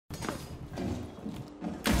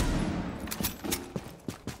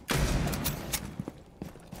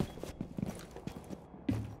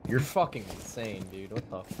You're fucking insane, dude. What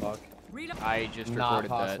the fuck? I just Not recorded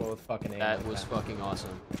possible that. with fucking aim That like was fucking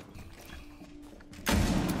awesome.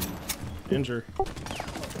 Injure.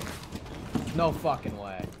 No fucking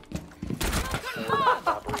way.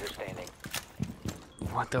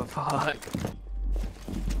 What the fuck?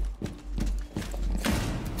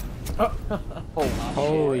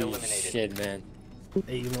 Holy shit, man.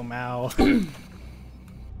 Hey, little Mao. That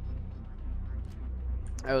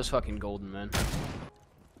was fucking golden, man.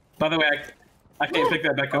 By the way, I can't pick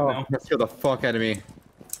that back up now. That scared the fuck out of me.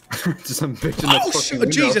 Just some bitch in the Oh fucking shit!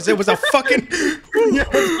 window. Jesus, it was a fucking. Yeah,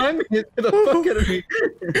 I mean, it scared the fuck out of me.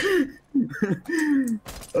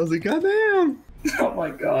 I was like, goddamn. Oh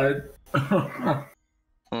my god.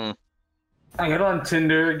 I got on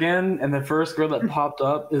Tinder again, and the first girl that popped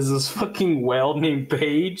up is this fucking whale named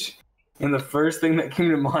Paige. And the first thing that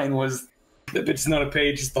came to mind was, that bitch is not a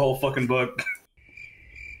page, it's the whole fucking book.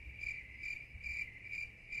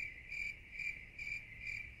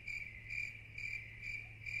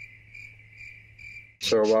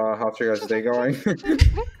 So, how's your guys' day going? You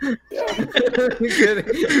kidding?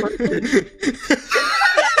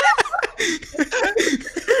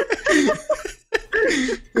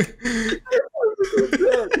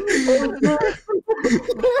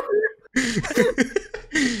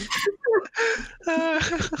 I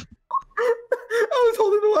was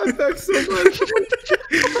holding the line back so much.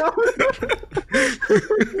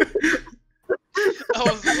 I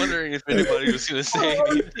was wondering if anybody was gonna say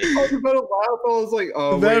anything. I was about to laugh. I was like,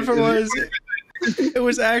 oh, The bad wait. part was, it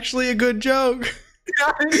was actually a good joke.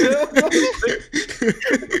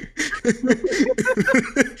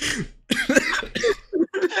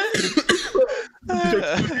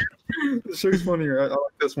 This joke's funnier. I like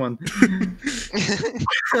this one.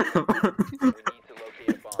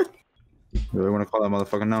 Really want to call that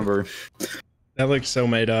motherfucking number. That looks so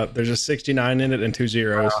made up. There's a 69 in it and 2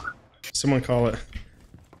 zeros. Someone call it.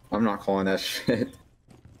 I'm not calling that shit.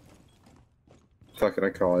 Fuck it, I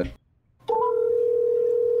call it.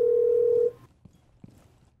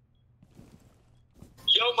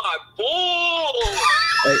 Yo, my boy!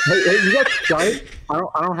 Hey, you got Skype? I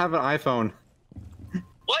don't have an iPhone.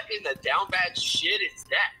 What in the down bad shit is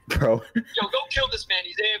that? Bro. Yo, go kill this man.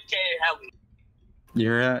 He's AFK Helly.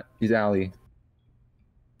 You're at? He's Allie.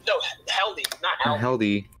 No, Helly, not Helly.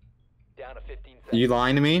 Heldy. Down to 15 seconds. You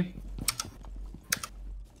lying to me?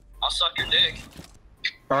 I'll suck your dick.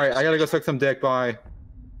 Alright, I gotta go suck some dick, bye.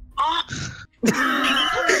 What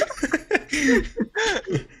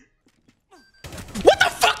the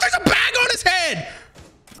fuck? There's a bag on his head!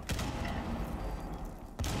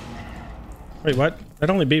 Wait, what?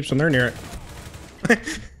 That only beeps when they're near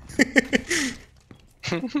it.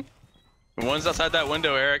 One's outside that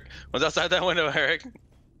window, Eric. One's outside that window, Eric.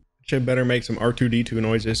 Should better make some R2D2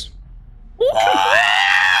 noises.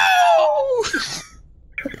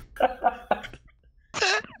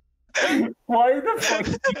 Why the fuck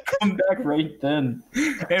did you come back right then?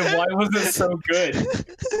 And why was it so good?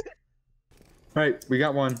 Alright, we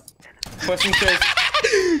got one. Question says,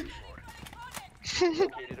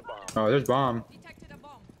 Oh, there's bomb.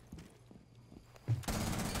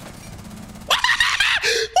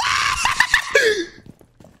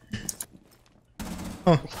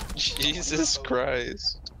 Oh. Jesus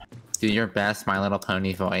Christ. Do your best My Little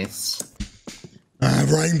Pony voice.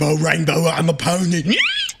 Rainbow, rainbow, I'm a pony.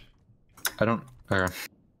 I don't...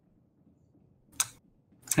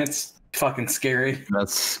 it's fucking scary.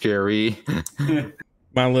 That's scary.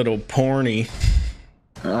 My little porny.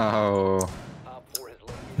 Oh.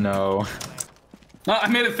 No. Oh, I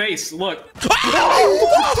made a face, look. No!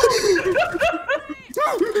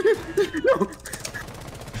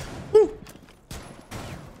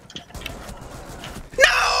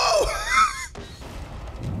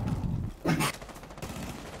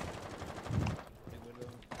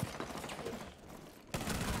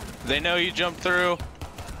 They know you jumped through.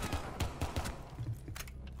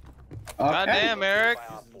 God damn, Eric.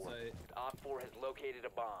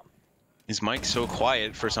 His mic's so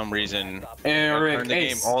quiet for some reason. Eric Turn the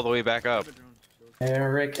game Ace. all the way back up.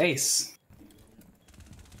 Eric Ace.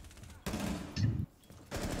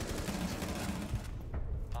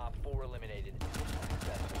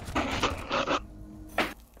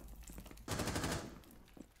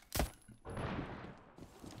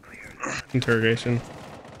 Interrogation.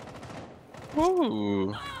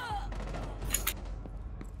 Ooh.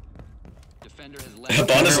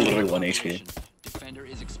 Bond is literally 1 HP. Defender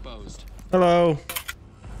is exposed. Hello.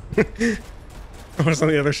 I was on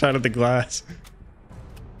the other side of the glass.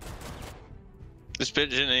 This bitch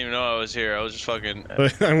didn't even know I was here. I was just fucking.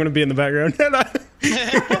 I'm gonna be in the background.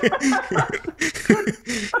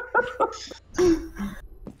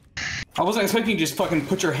 I wasn't expecting you to just fucking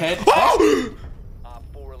put your head. Oh!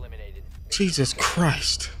 Jesus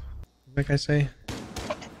Christ. What did I say?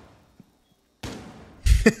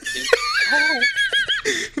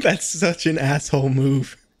 That's such an asshole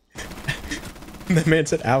move. That man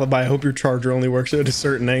said, alibi, I hope your charger only works at a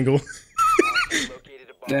certain angle.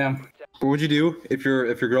 Damn. What would you do if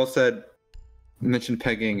your girl said, mentioned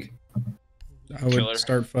pegging? I would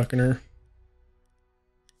start fucking her.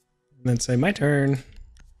 And then say, my turn.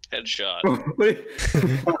 Headshot.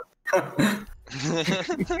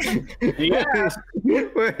 Yeah.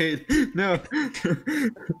 Wait, no.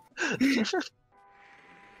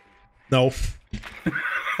 No.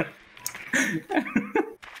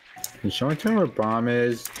 Can someone tell me where bomb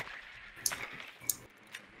is?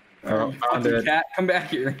 Oh, found it. Cat, come back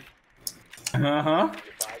here. Uh-huh.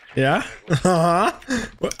 Yeah? Uh-huh.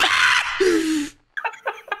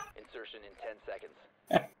 Insertion in 10 seconds.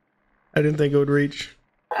 I didn't think it would reach.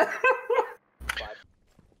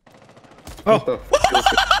 Oh.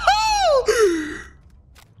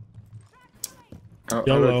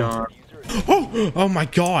 YOLO. Oh, oh my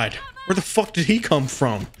god. Where the fuck did he come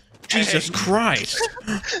from? Jesus Christ.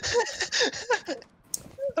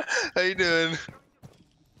 How you doing?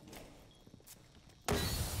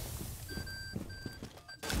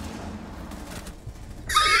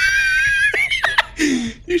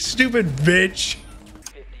 You stupid bitch.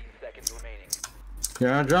 15 seconds remaining.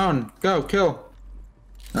 Yeah, drone. Go, kill.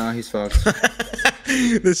 Oh, he's fucked.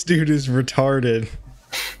 This dude is retarded.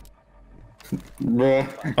 Bruh.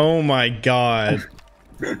 Oh my god.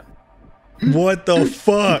 What the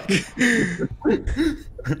fuck?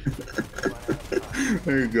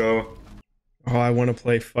 There you go. Oh, I want to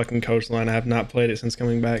play fucking Coastline. I have not played it since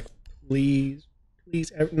coming back. Please.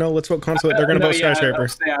 Please. No, let's vote console. They're going to vote Skyscraper.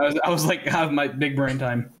 I was like, I have my big brain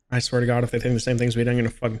time. I swear to God, if they think the same things we do, I'm going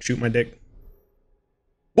to fucking shoot my dick.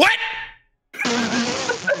 What?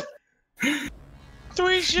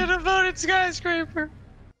 We should have voted Skyscraper.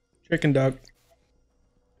 Chicken duck.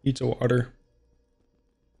 Pizza water.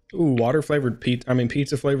 Ooh, water flavored pizza. I mean,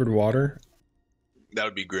 pizza flavored water. That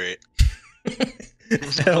would be great.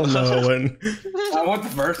 Hell no, I wouldn't. I want the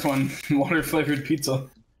first one. Water flavored pizza.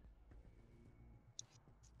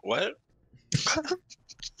 What?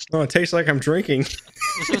 Oh, it tastes like I'm drinking.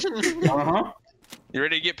 Uh-huh. You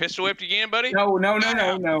ready to get pistol whipped again, buddy? No.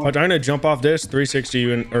 Oh, I'm gonna jump off this 360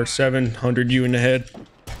 you in, or 700 you in the head.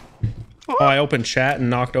 Oh, I opened chat and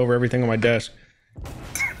knocked over everything on my desk.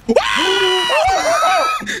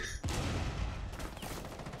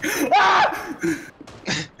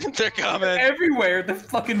 They're coming. Everywhere, the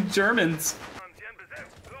fucking Germans.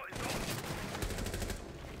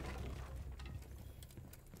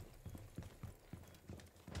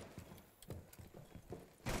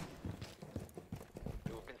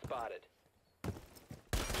 You've been spotted.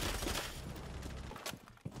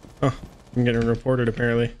 Oh, I'm getting reported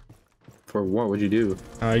apparently. For what would you do?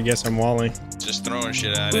 I guess I'm walling. Just throwing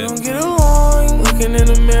shit at We it. don't get along. Looking in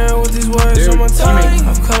the mirror with these words Dude, on my tongue.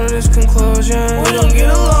 I've come to this conclusion. We don't get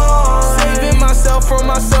along. Saving myself from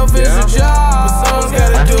myself is a job, but someone's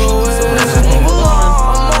gotta do it. So let's just move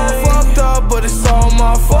along. I'm all fucked up, but it's all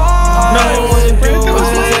my fault. No, I wanna do it.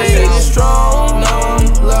 Stay strong. Now I'm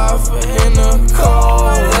laughing in the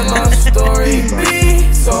cold. Let my story be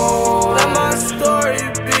told. Let my story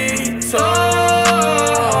be told.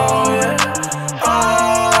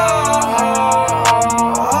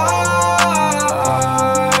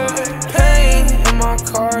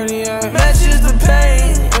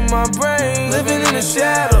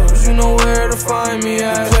 Shadows, you know where to find me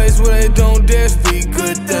at. Place where they don't dare speak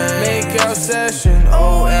good things. Make out session,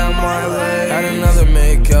 oh am I late? Had another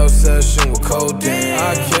make out session with codeine.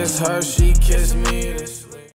 I kiss her, she kissed me.